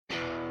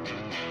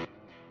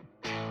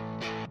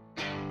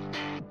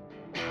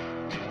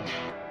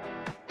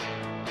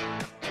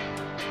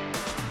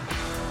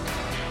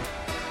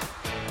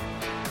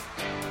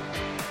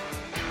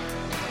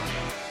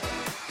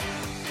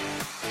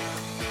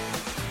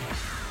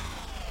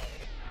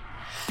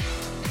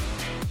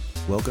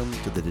Welcome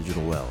to The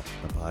Digital Well,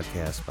 a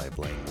podcast by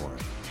Blaine Warren.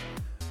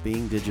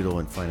 Being digital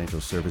in financial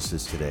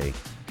services today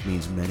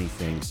means many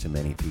things to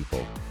many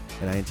people,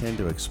 and I intend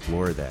to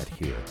explore that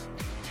here.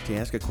 To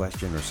ask a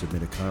question or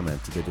submit a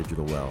comment to The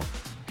Digital Well,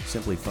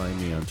 simply find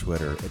me on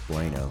Twitter at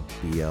Blaino,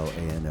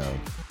 B-L-A-N-O,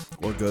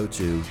 or go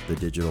to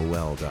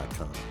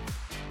thedigitalwell.com.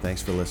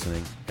 Thanks for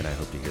listening, and I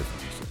hope to hear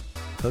from you soon.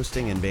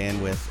 Hosting and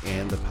bandwidth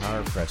and the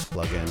PowerPress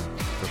plugin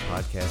for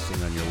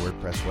podcasting on your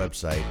WordPress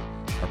website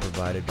are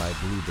provided by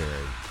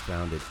Blubrry,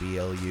 found at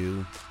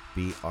BLUBRRY.com.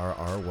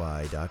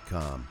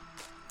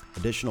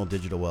 Additional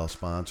Digital Well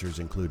sponsors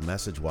include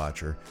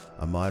MessageWatcher,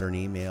 a modern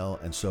email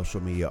and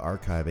social media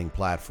archiving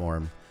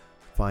platform.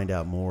 Find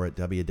out more at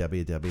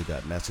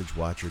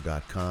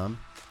www.messagewatcher.com.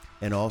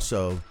 And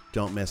also,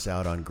 don't miss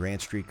out on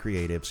Grant Street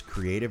Creative's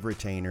creative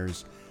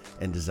retainers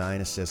and design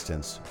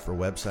assistance for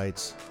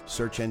websites,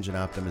 search engine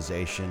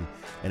optimization,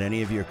 and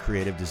any of your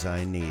creative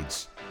design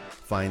needs.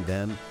 Find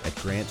them at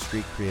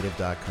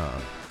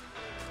grantstreetcreative.com.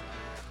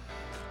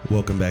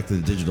 Welcome back to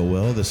the Digital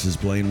Well. This is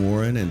Blaine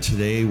Warren, and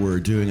today we're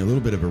doing a little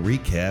bit of a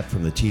recap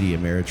from the TD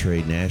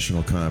Ameritrade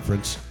National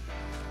Conference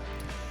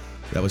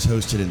that was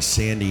hosted in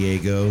San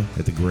Diego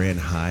at the Grand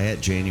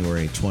Hyatt,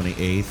 January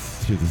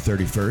 28th through the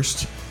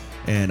 31st.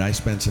 And I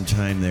spent some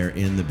time there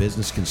in the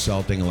Business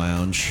Consulting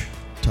Lounge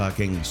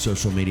talking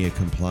social media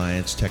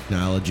compliance,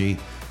 technology,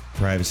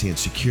 privacy, and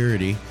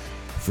security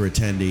for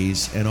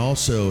attendees, and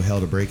also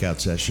held a breakout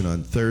session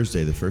on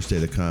Thursday, the first day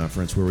of the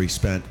conference, where we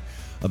spent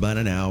about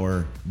an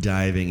hour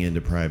diving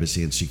into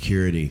privacy and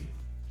security.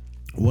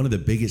 One of the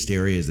biggest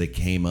areas that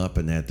came up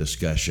in that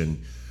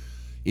discussion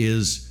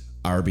is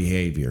our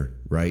behavior,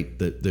 right?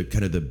 The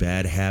kind of the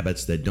bad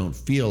habits that don't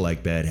feel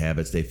like bad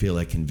habits, they feel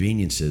like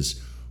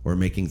conveniences or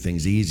making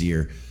things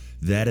easier.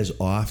 That is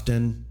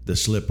often the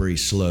slippery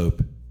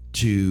slope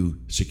to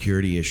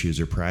security issues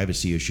or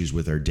privacy issues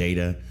with our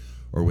data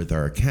or with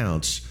our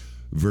accounts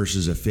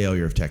versus a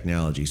failure of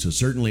technology. So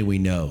certainly we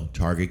know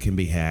Target can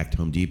be hacked,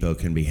 Home Depot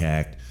can be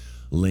hacked,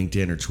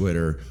 LinkedIn or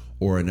Twitter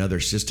or another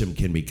system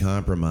can be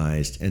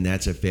compromised, and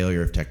that's a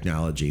failure of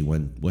technology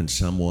when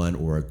someone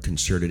or a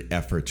concerted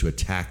effort to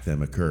attack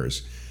them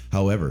occurs.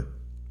 However,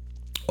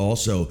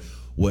 also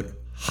what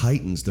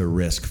heightens the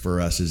risk for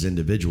us as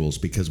individuals,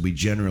 because we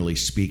generally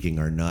speaking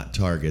are not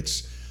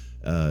targets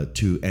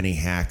to any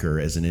hacker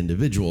as an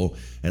individual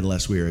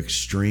unless we are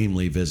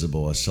extremely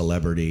visible. A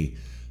celebrity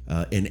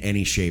in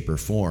any shape or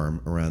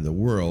form around the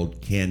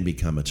world can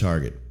become a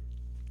target.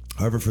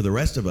 However, for the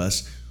rest of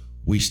us,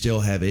 we still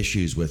have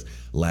issues with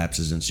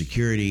lapses in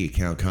security,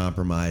 account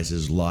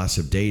compromises, loss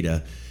of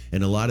data,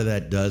 and a lot of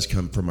that does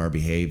come from our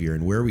behavior.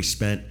 And where we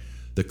spent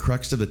the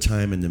crux of the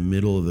time in the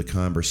middle of the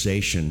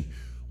conversation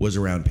was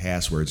around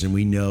passwords. And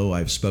we know,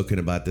 I've spoken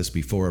about this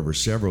before over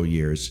several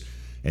years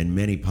and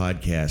many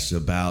podcasts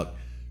about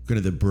kind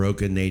of the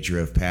broken nature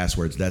of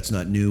passwords. That's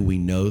not new. We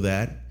know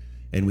that.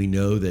 And we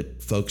know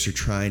that folks are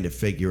trying to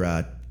figure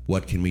out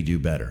what can we do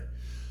better.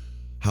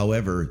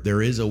 However,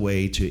 there is a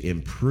way to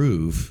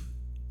improve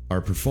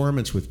our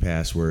performance with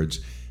passwords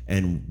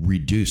and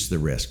reduce the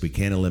risk. We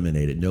can't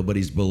eliminate it.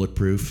 Nobody's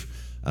bulletproof.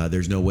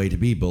 There's no way to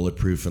be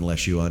bulletproof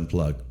unless you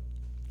unplug.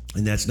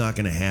 And that's not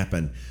going to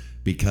happen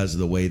because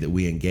of the way that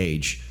we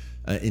engage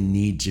and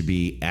need to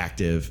be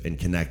active and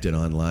connected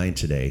online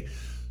today.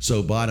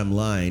 So bottom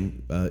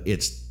line,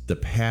 it's the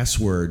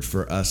password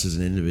for us as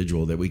an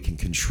individual that we can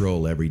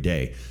control every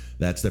day.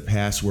 That's the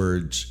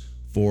passwords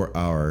for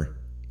our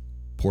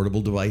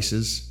portable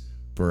devices,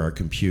 for our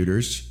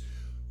computers,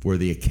 for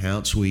the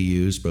accounts we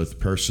use, both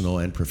personal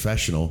and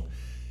professional,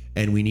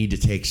 and we need to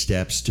take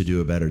steps to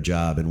do a better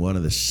job. And one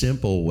of the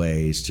simple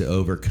ways to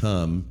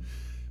overcome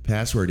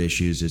password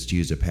issues is to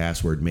use a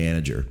password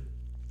manager.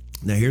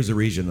 Now, here's the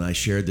reason I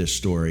shared this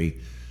story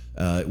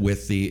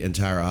with the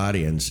entire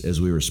audience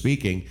as we were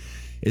speaking,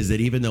 is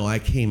that even though I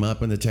came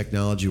up in the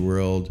technology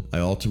world, I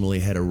ultimately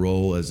had a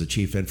role as the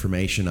chief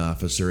information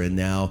officer and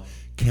now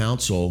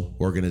counsel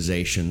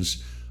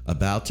organizations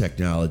about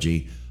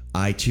technology.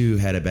 I too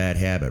had a bad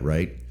habit,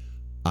 right?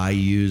 I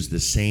used the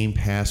same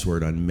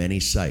password on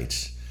many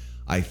sites.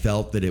 I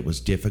felt that it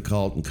was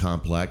difficult and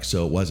complex,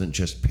 so it wasn't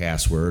just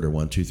password or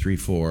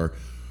 1234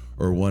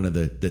 or one of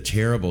the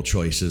terrible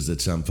choices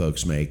that some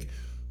folks make,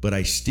 but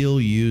I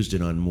still used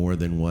it on more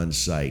than one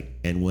site.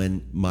 And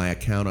when my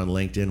account on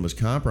LinkedIn was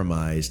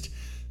compromised,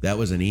 that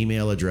was an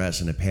email address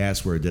and a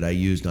password that I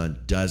used on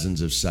dozens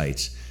of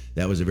sites.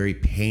 That was a very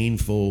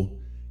painful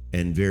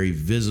and very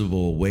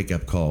visible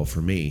wake-up call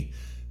for me,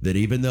 that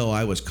even though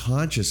I was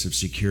conscious of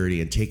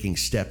security and taking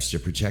steps to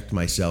protect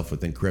myself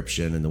with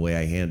encryption and the way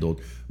I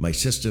handled my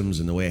systems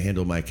and the way I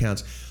handled my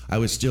accounts, I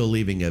was still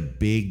leaving a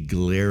big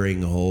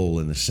glaring hole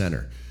in the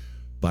center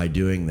by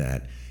doing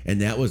that. And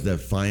that was the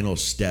final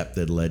step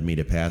that led me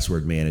to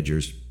password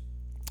managers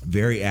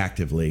very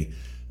actively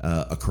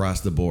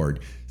across the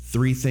board.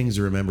 3 things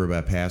to remember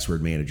about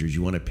password managers.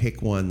 You want to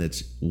pick one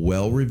that's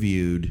well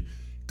reviewed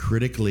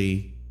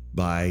critically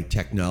by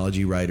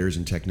technology writers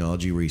and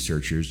technology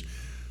researchers.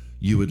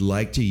 You would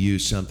like to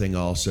use something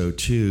also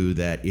too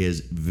that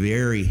is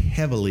very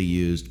heavily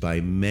used by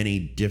many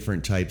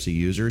different types of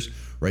users,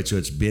 right? So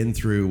it's been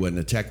through what in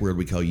the tech world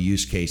we call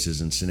use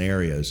cases and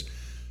scenarios,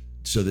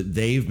 so that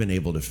they've been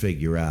able to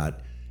figure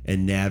out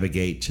and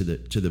navigate to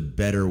the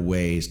better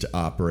ways to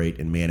operate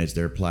and manage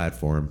their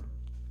platform.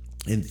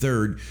 And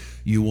third,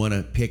 you want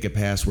to pick a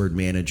password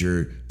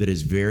manager that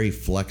is very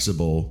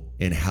flexible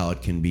in how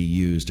it can be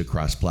used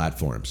across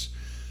platforms.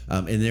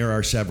 And there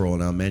are several,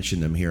 and I'll mention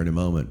them here in a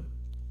moment.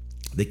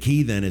 The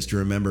key then is to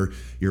remember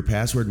your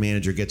password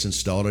manager gets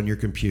installed on your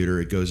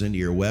computer. It goes into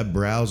your web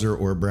browser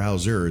or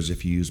browsers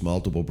if you use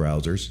multiple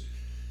browsers.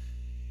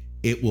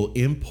 It will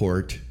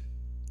import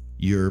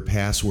your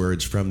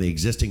passwords from the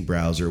existing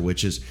browser,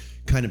 which is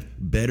kind of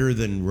better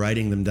than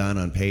writing them down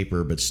on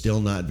paper, but still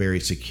not very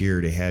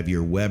secure to have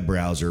your web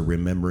browser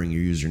remembering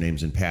your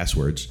usernames and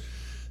passwords.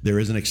 There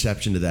is an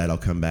exception to that. I'll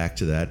come back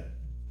to that.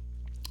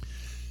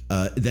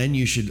 Then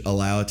you should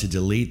allow it to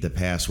delete the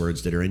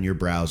passwords that are in your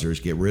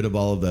browsers, get rid of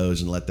all of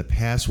those, and let the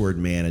password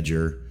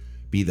manager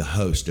be the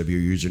host of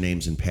your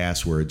usernames and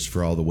passwords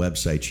for all the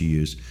websites you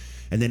use.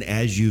 And then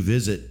as you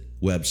visit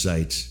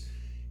websites,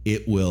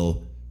 it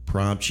will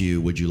prompt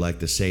you, would you like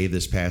to save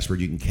this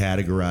password? You can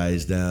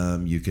categorize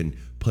them. You can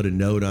put a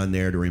note on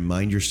there to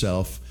remind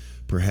yourself,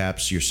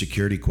 perhaps your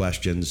security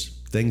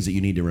questions, things that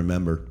you need to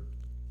remember.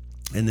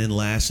 And then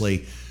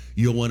lastly,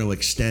 you'll want to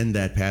extend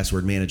that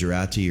password manager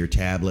out to your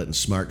tablet and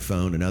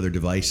smartphone and other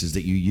devices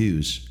that you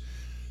use.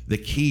 The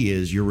key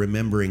is you're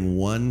remembering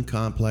one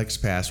complex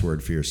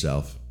password for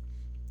yourself,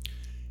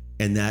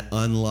 and that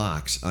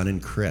unlocks,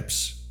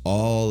 unencrypts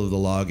all of the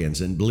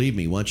logins. And believe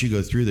me, once you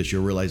go through this,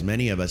 you'll realize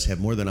many of us have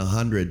more than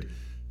 100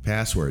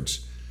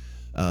 passwords.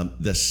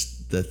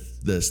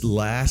 The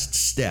last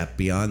step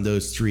beyond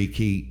those three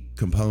key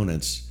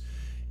components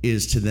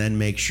is to then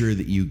make sure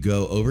that you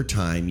go over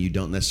time. You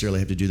don't necessarily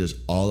have to do this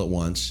all at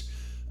once,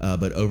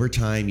 but over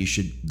time you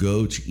should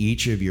go to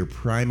each of your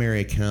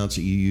primary accounts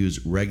that you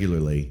use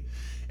regularly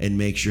and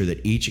make sure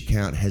that each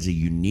account has a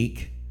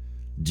unique,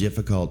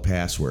 difficult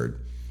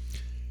password.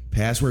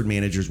 Password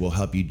managers will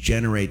help you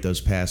generate those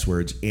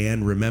passwords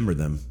and remember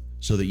them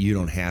so that you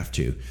don't have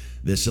to.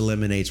 This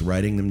eliminates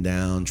writing them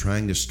down,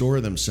 trying to store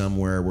them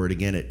somewhere where,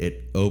 again,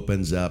 it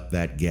opens up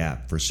that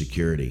gap for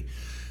security.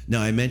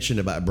 Now, I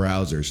mentioned about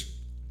browsers.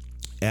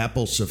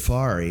 Apple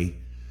Safari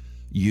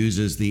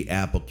uses the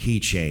Apple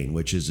Keychain,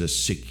 which is a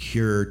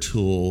secure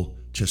tool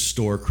to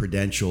store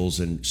credentials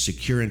and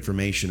secure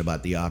information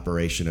about the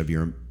operation of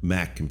your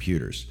Mac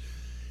computers.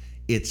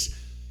 It's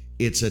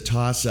a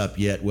toss-up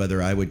yet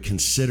whether I would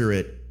consider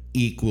it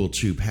equal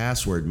to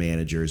password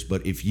managers,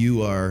 but if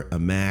you are a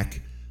Mac,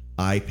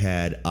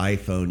 iPad,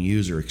 iPhone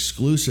user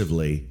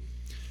exclusively,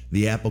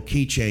 the Apple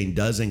Keychain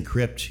does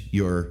encrypt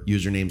your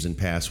usernames and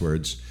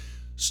passwords,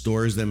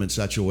 stores them in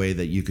such a way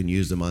that you can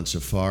use them on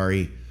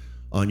Safari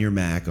on your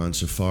Mac, on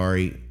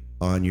Safari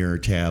on your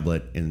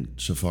tablet, and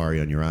Safari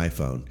on your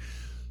iPhone.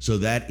 So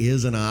that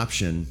is an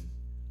option.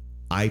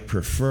 I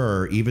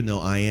prefer, even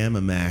though I am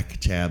a Mac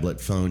tablet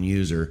phone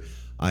user,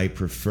 I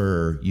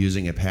prefer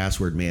using a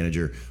password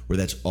manager where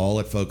that's all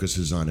it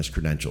focuses on is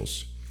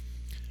credentials.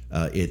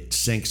 It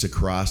syncs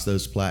across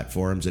those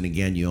platforms, and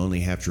again, you only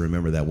have to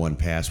remember that one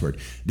password.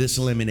 This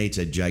eliminates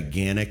a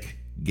gigantic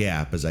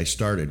gap, as I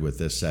started with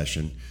this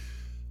session,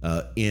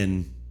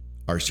 in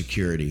our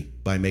security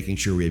by making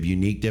sure we have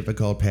unique,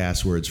 difficult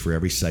passwords for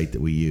every site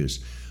that we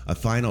use. A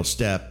final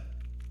step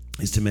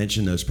is to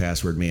mention those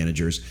password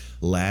managers.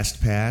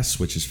 LastPass,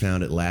 which is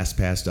found at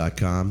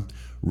lastpass.com.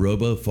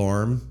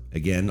 RoboForm,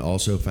 again,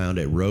 also found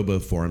at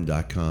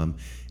roboform.com.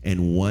 And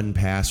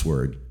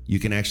 1Password. You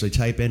can actually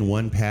type in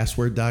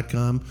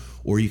 1password.com,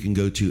 or you can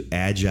go to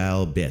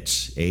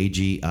AgileBits,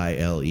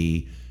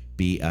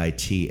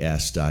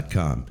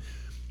 AgileBits.com.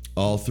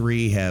 All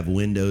three have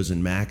Windows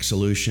and Mac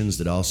solutions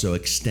that also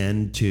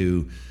extend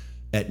to,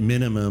 at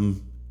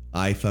minimum,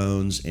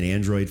 iPhones and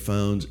Android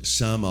phones.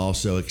 Some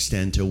also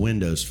extend to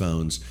Windows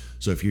phones.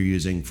 So if you're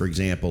using, for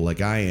example,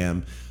 like I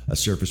am, a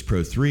Surface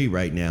Pro 3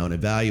 right now and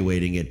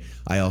evaluating it,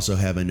 I also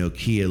have a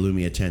Nokia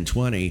Lumia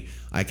 1020.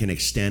 I can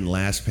extend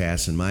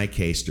LastPass, in my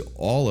case, to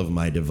all of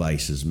my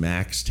devices,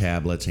 Macs,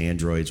 tablets,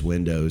 Androids,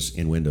 Windows,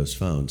 and Windows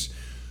phones.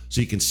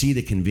 So you can see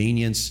the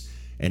convenience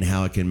and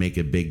how it can make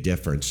a big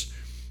difference.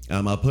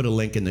 I'll put a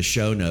link in the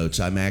show notes.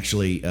 I'm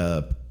actually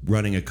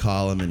running a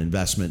column in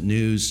Investment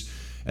News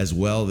as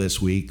well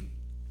this week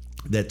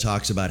that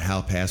talks about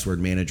how password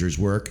managers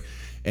work.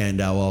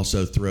 And I'll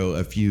also throw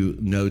a few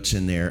notes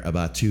in there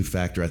about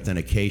two-factor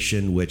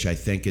authentication, which I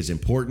think is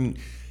important.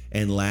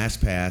 And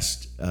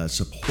LastPass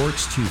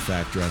supports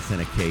two-factor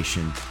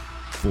authentication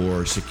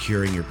for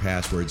securing your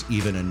passwords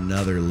even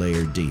another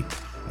layer deep.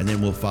 And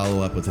then we'll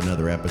follow up with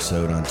another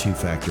episode on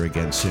two-factor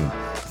again soon.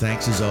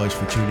 Thanks as always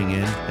for tuning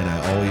in, and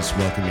I always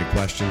welcome your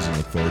questions and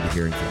look forward to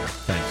hearing from you.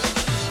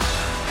 Thanks.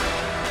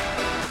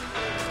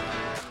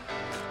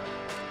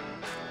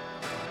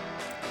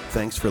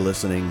 Thanks for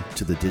listening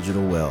to The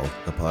Digital Well,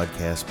 a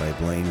podcast by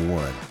Blaine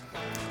Warren.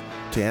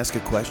 To ask a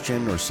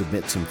question or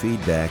submit some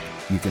feedback,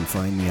 you can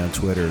find me on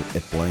Twitter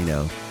at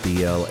Blano,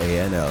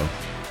 B-L-A-N-O,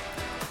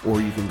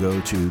 or you can go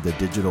to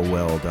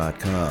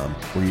thedigitalwell.com,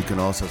 where you can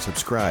also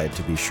subscribe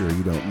to be sure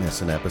you don't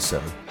miss an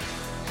episode.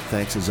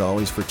 Thanks as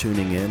always for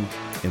tuning in,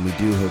 and we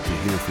do hope to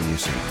hear from you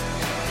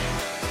soon.